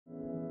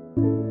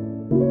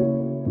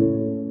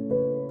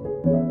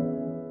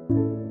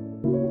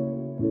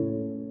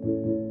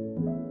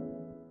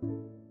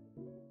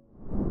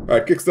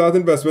Alright, Kickstart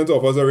Investments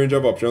offers a range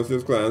of options to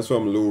its clients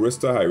from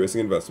low-risk to high-risk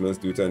investments.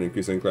 Due to an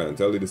increase in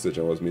clientele, the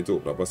decision was made to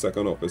open up a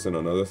second office in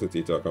another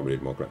city to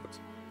accommodate more clients.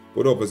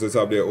 Both offices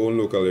have their own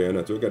local area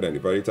network.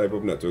 Identify the type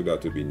of network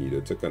that will be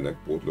needed to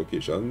connect both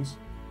locations.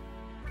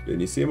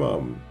 Then you see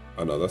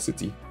another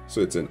city.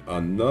 So it's in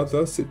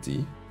another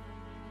city.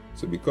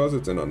 So because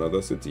it's in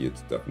another city,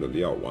 it's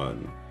definitely a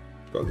WAN.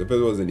 Because if it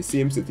was in the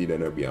same city,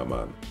 then it would be a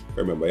MAN.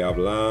 Remember, you have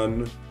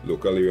LAN,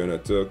 local area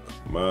network,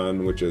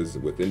 MAN, which is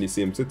within the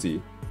same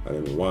city, and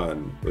then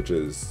WAN, which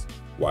is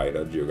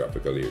wider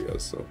geographical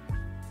areas.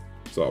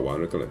 So a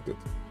WAN will connect it.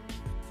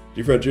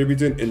 Differentiate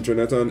between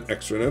intranet and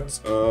extranet.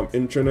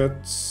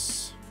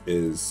 Intranet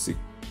is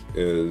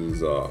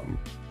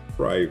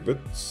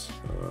private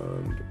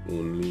and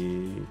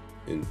only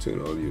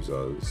internal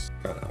users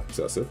can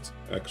access it.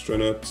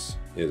 Extranet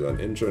is an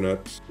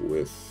intranet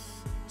with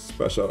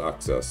special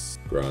access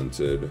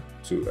granted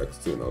to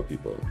external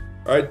people.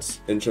 Alright,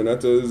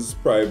 intranet is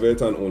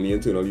private and only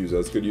internal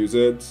users could use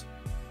it.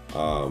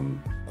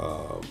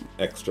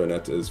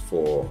 Extranet is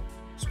for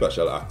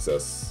special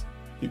access,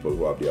 people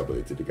who have the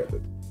ability to get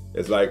it.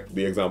 It's like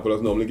the example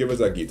I normally give is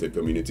a gated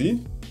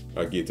community.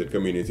 A gated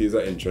community is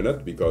an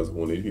intranet because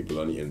only people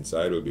on the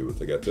inside will be able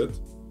to get it.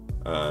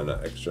 And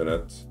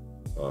extranet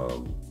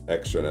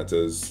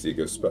is to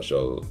give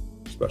special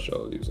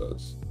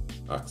users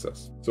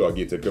access. So a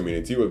gated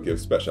community will give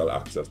special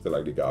access to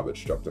like the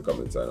garbage truck to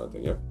come inside and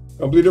thing, yeah?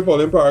 Complete the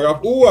following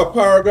paragraph. Ooh, a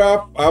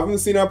paragraph. I haven't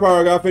seen a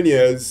paragraph in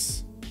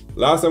years.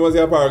 Last time I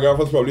saw a paragraph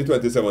was probably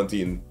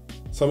 2017.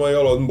 Some of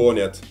y'all wasn't born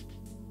yet.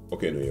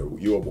 Okay, no,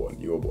 you were born,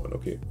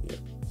 okay, yeah.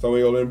 Some of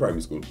y'all in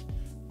primary school.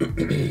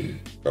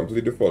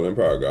 Complete the following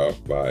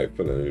paragraph by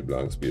filling in the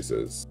blank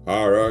spaces.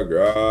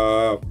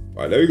 Paragraph.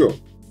 Alright, there we go.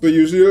 So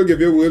usually they'll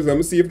give you words. Let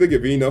me see if they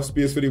give you enough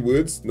space for the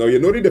words. Now you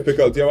know the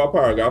difficulty of a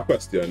paragraph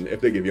question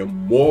if they give you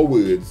more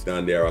words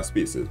than there are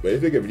spaces. But if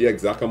they give you the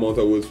exact amount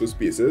of words for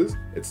spaces,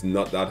 it's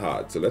not that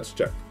hard. So let's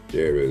check.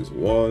 There is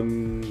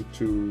 1,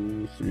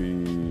 2,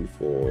 3,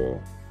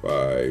 4,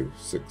 5,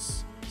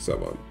 6,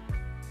 7.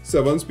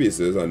 7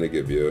 spaces and they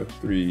give you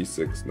 3,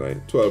 6,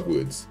 9, 12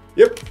 words.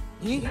 Yep.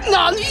 Nani?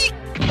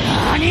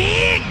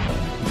 Nani?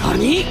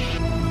 Nani?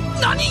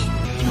 Nani?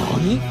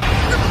 Nani?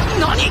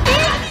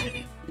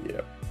 Nani?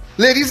 Yep.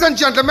 Ladies and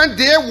gentlemen,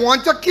 they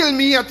want to kill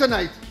me here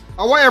tonight.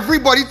 I want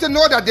everybody to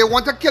know that they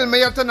want to kill me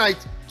here tonight.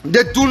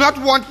 They do not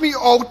want me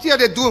out here.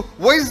 They do.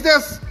 What is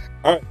this?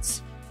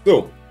 Alright,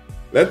 so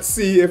let's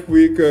see if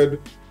we could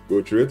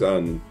go through it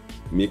and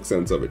make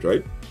sense of it,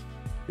 right?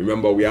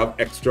 Remember, we have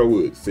extra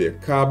words, so you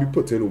can't be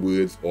putting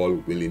words all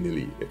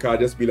willy-nilly. You can't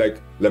just be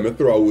like, let me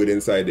throw a word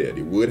inside there.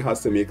 The word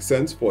has to make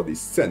sense for the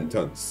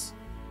sentence.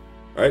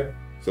 Right?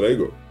 So there you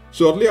go.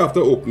 Shortly after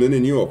opening a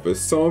new office,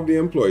 some of the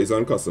employees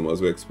and customers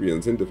were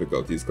experiencing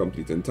difficulties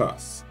completing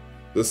tasks.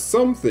 The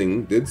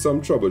something did some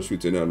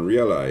troubleshooting and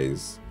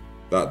realized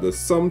that the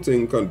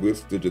something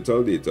converts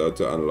digital data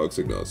to analog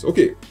signals.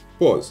 Okay,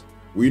 pause.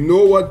 We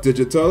know what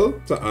digital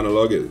to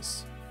analog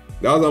is.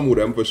 That's a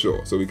modem for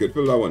sure, so we could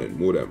fill that one in,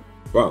 modem.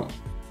 Bam,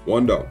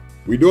 one down.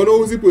 We don't know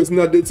who's the person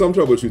that did some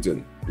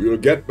troubleshooting. We will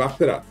get back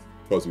to that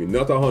because we're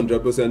not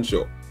 100%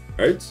 sure,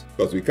 right?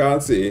 Because we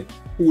can't say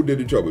who did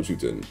the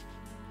troubleshooting.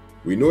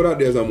 We know that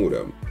there's a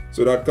modem,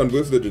 so that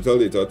converts digital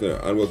data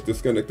to, and was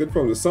disconnected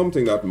from the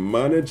something that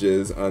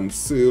manages and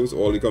serves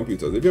all the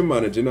computers. If you're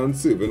managing and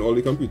serving all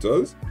the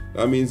computers,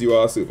 that means you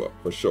are a server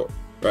for sure,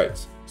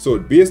 right? So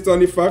based on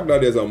the fact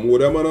that there's a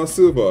modem and a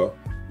server,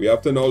 we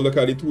have to now look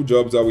at the two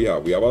jobs that we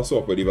have. We have a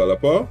software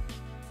developer,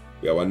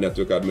 we have a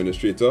network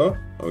administrator,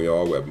 and we have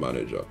a web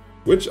manager.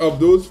 Which of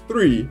those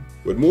three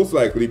would most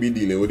likely be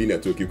dealing with the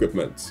network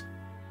equipment?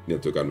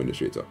 Network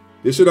administrator.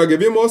 They should have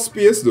given you more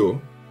space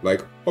though.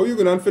 Like, how are you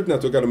gonna fit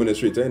network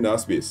administrator in that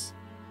space?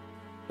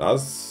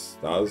 That's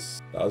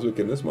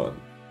wickedness, man.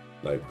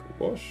 Like,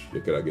 gosh,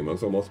 you could have given us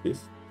some more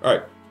space.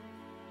 Alright.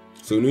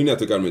 So we need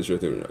network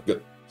administrator.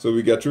 Good. So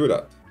we get through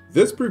that.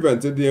 This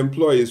prevented the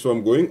employees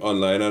from going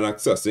online and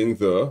accessing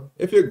the,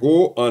 if you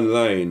go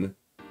online,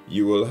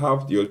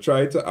 you'll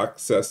try to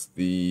access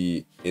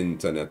the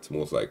internet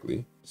most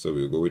likely. So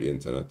we'll go with the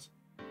internet.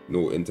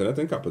 No, internet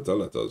in capital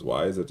letters.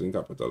 Why is it in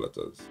capital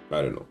letters?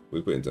 I don't know.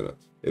 We'll put internet.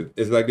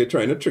 It's like they're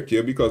trying to trick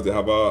you because they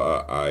have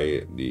a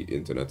I, the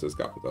internet is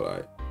capital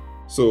I.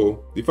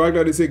 So the fact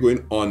that they say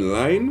going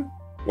online,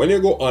 when you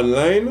go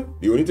online,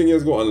 the only thing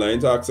is go online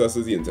to access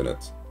is the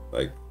internet.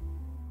 Like,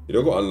 you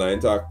don't go online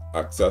to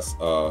access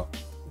a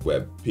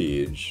web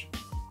page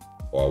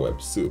or a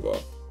web server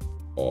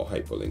or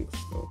hyperlinks.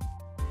 No.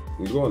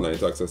 You go online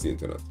to access the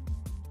internet.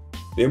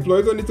 The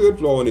employees on the third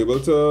floor were unable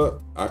to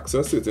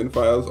access certain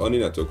files on the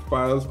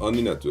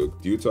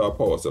network due to a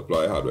power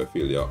supply hardware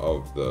failure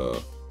of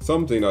the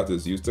something that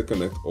is used to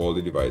connect all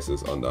the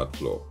devices on that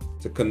floor.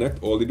 To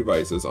connect all the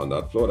devices on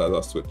that floor,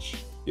 that's a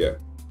switch. Yeah.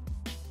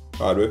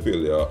 Hardware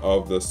failure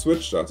of the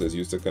switch that is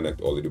used to connect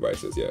all the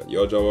devices. Yeah.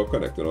 Your job of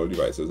connecting all the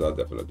devices is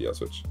definitely a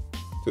switch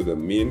to the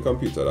main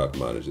computer that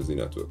manages the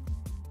network.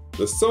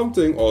 The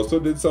something also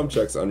did some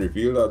checks and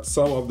revealed that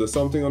some of the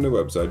something on the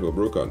website were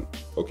broken.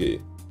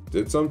 Okay.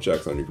 did some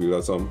checks and revealed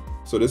that some.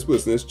 So this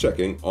person is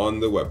checking on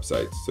the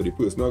website. So the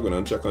person not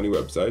going to check on the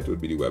website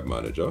would be the web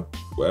manager.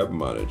 Web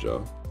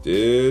manager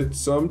did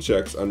some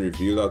checks and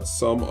revealed that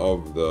some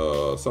of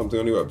the something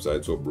on the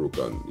websites were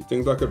broken. The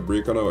things that could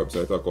break on a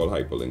website are called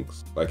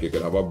hyperlinks. Like you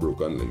could have a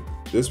broken link.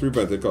 This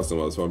prevented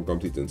customers from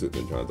completing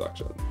certain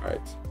transactions.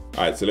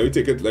 Alright, so let me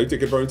take it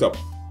from the top.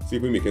 See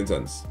if we're making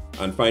sense.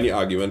 And find the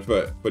argument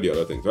for the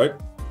other things, right?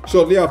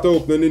 Shortly after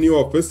opening the new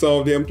office, some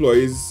of the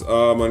employees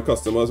and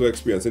customers were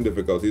experiencing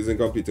difficulties in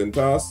completing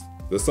tasks.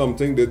 The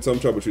something did some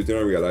troubleshooting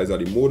and realized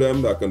that the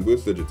modem that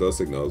converts digital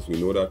signals,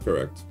 we know that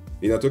correct.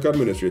 The network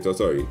administrator,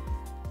 did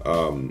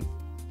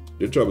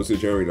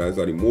troubleshooting and realized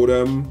that the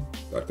modem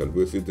that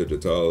converts the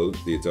digital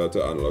data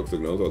to analog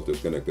signals was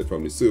disconnected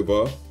from the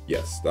server.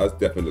 Yes, that's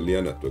definitely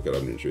a network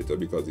administrator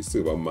because the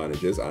server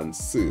manages and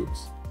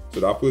serves.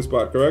 So that first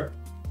part correct?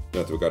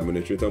 Network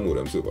administrator,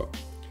 modem, server.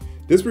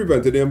 This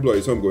prevented the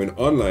employees from going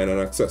online and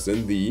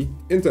accessing the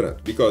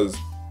internet because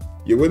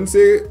you wouldn't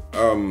say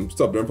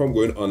stop them from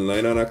going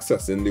online and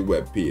accessing the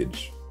web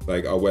page.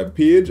 Like a web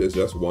page is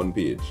just one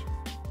page,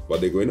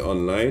 but they're going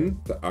online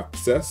to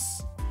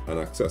access and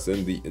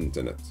accessing the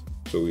internet.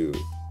 So we'll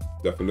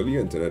definitely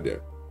internet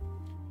there.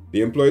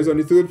 The employees on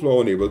the third floor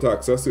were unable to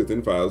access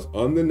certain files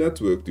on the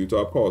network due to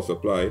a power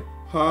supply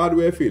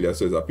hardware failure.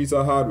 So it's a piece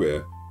of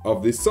hardware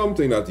of the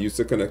something that used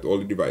to connect all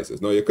the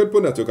devices. Now you could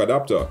put network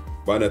adapter,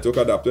 but a network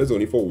adapter is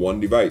only for one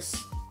device.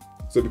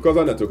 So because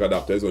a network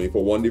adapter is only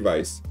for one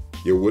device,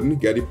 you wouldn't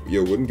get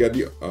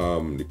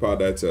the part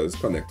that says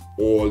connect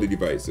all the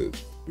devices.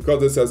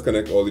 Because it says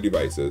connect all the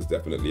devices,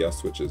 definitely a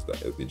switch is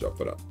the job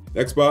for that.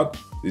 Next part,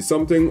 the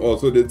something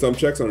also did some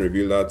checks and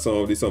revealed that some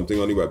of the something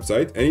on the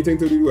website, anything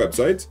to do with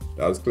the website,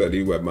 that's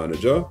clearly web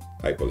manager,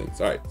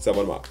 hyperlinks. Alright,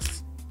 7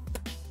 marks.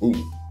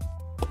 Boom.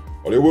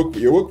 Well,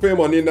 you work for your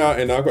money in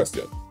that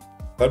question.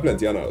 Had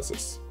plenty of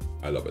analysis.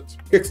 I love it.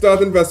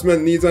 Kickstart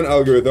investment needs an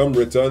algorithm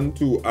written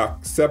to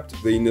accept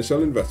the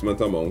initial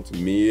investment amount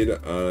made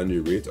and the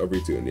rate of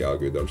return. The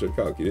algorithm should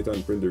calculate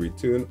and print the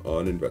return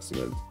on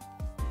investment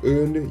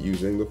earned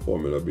using the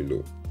formula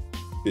below.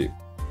 Okay,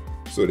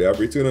 so they have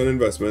return on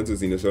investment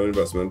is initial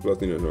investment plus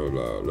the initial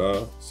blah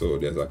blah. So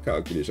there's a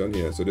calculation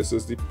here. So this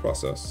is the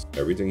process.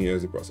 Everything here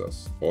is the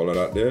process. All of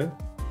that there,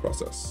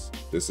 process.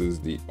 This is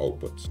the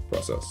output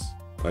process.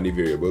 And the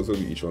variables will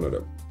be each one of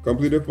them.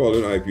 Complete the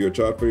following IPO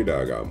chart for the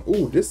diagram.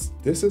 Oh, this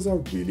is a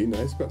really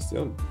nice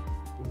question.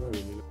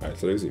 Alright,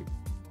 so let's see.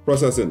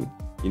 Processing.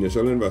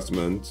 Initial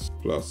investment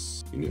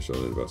plus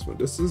initial investment.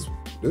 This is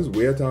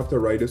weird to have to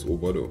write this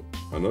over though.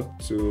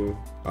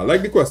 I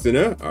like the question,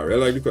 eh? I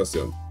really like the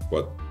question.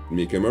 But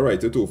making me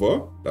write it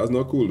over, that's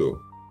not cool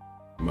though.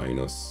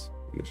 Minus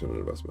initial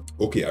investment.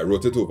 Okay, I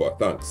wrote it over,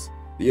 thanks.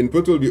 The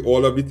input will be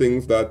all of the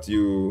things that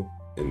you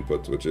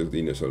input, which is the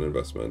initial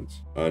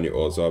investment. And you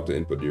also have to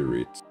input the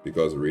rate,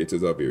 because rate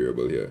is a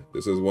variable here.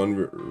 This is one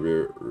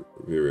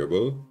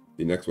variable.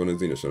 The next one is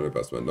the initial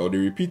investment. Now the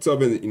repeats of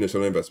the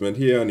initial investment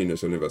here and the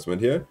initial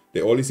investment here,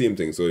 they're all the same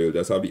thing. So you'll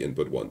just have the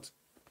input once.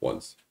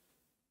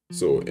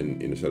 So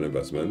in initial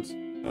investment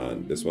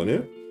and this one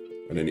here.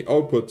 And then the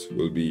output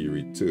will be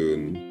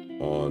return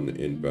on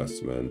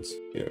investment.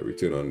 Yeah,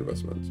 return on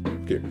investment.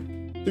 Okay.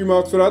 3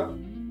 marks for that.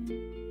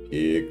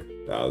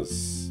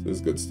 This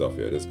good stuff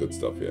here.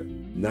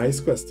 Nice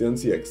question,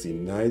 CXC.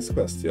 Nice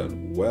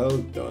question. Well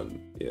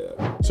done.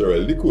 Yeah. So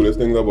really the coolest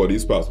thing about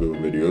these past paper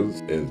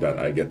videos is that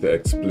I get to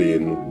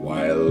explain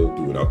while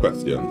doing a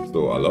question.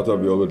 So a lot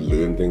of you would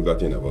learn things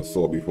that you never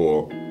saw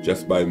before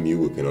just by me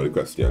working on the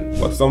question.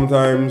 But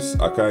sometimes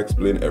I can't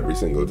explain every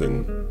single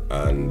thing.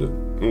 And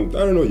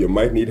I don't know, you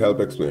might need help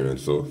explaining.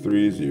 So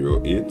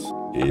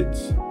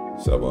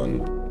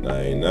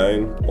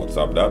 308-8799.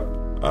 WhatsApp that.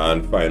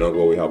 And find out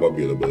what we have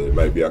available. It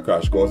might be a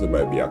crash course, it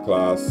might be a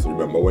class.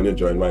 Remember, when you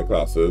join my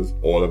classes,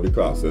 all of the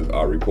classes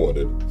are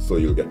recorded. So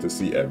you'll get to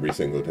see every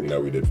single thing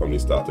that we did from the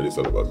start of the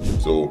syllabus.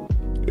 So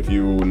if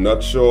you're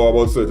not sure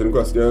about certain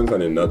questions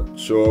and you're not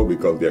sure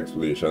because the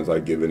explanations I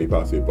give in the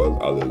past papers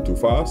are a little too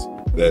fast,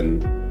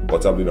 then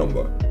WhatsApp the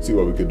number. See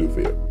what we can do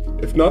for you.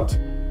 If not,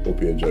 hope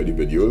you enjoy the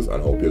videos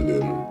and hope you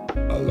learn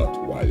a lot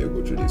while you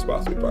go through these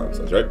past paper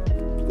answers, right?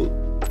 Cool.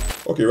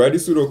 Okay, write the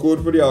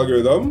pseudocode for the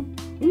algorithm.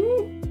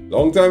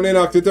 Long time they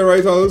asked you to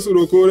write all the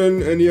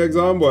pseudocode in the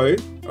exam, boy.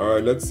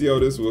 Alright, let's see how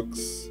this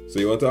works. So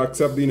you want to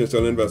accept the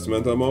initial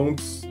investment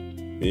amounts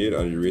made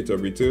and the rate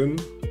of return.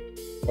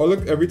 Oh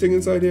look, everything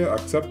inside here,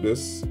 accept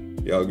this.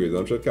 The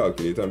algorithm should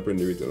calculate and print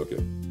the return, okay.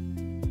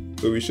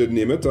 So we should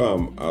name it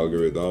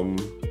algorithm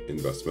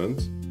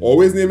investment.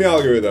 Always name the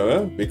algorithm,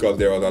 eh? Because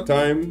there was a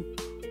time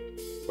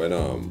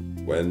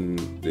when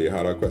they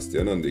had a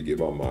question and they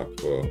gave a mark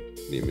for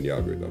naming the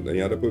algorithm. Then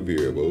you had to put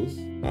variables.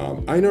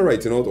 I know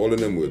writing out all of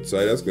them words, so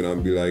I just gonna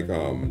be like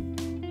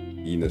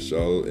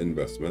initial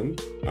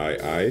investment,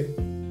 II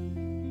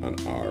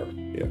and R.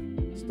 Yeah.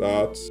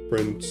 Start,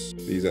 print,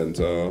 please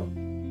enter.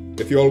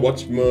 If you all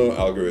watched my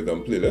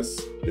algorithm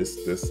playlist,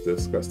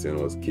 this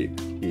question was cake.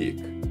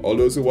 All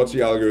those who watch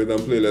the algorithm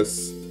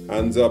playlist,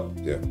 hands up.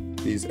 Yeah.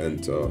 Please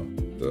enter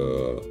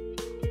the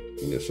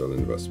initial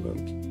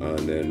investment, and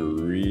then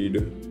read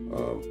II,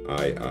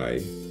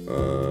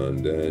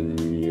 and then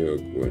you're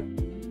going.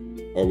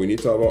 Or we need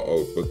to have our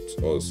output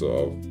also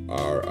of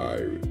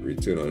RI,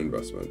 return on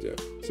investment, yeah.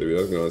 So we're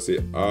just going to say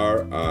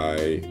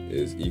RI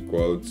is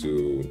equal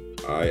to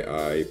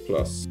II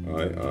plus,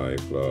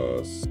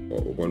 or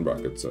open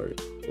brackets, sorry,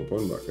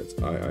 open brackets,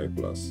 II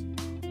plus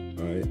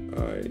II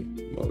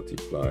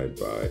multiplied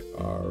by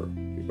R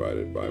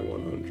divided by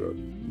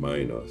 100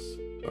 minus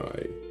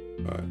II,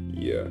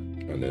 yeah.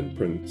 And then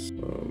print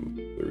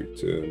the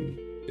return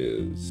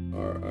is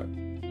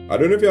RI. I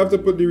don't know if you have to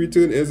put the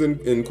return is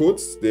in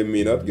quotes. They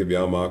may not give you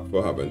a mark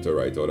for having to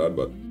write all that,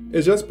 but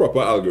it's just proper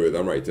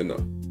algorithm writing now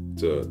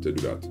to do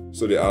that.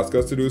 So they ask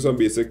us to do some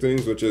basic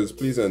things, which is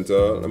please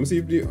enter, let me see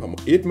if the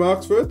 8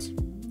 marks for it.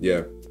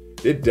 Yeah,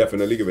 they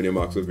definitely giving you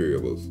marks for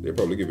variables. They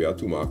probably give you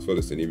 2 marks for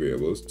listing the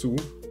variables. 2,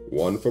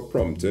 1 for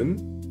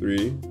prompting,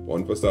 3,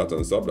 1 for start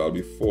and stop, that'll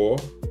be 4,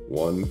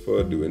 1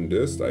 for doing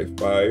this, that is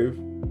 5,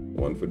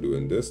 1 for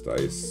doing this, that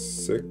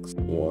is 6,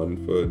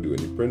 1 for doing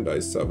the print, that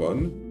is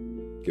 7.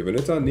 Giving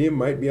it a name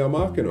might be a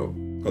mark, you know,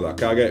 because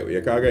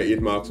you can't get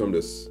 8 marks from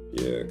this.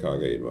 Yeah, you can't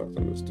get 8 marks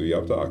from this. So you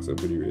have to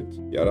accept the rate.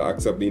 You have to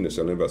accept the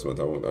initial investment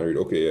amount and read,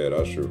 okay, yeah,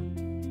 that's true.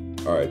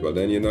 Alright, but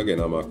then you're not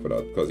getting a mark for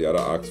that because you have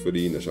to ask for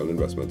the initial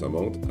investment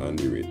amount and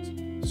the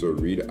rate. So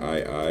read II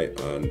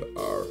and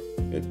R,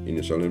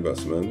 initial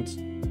investment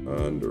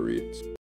and the rate.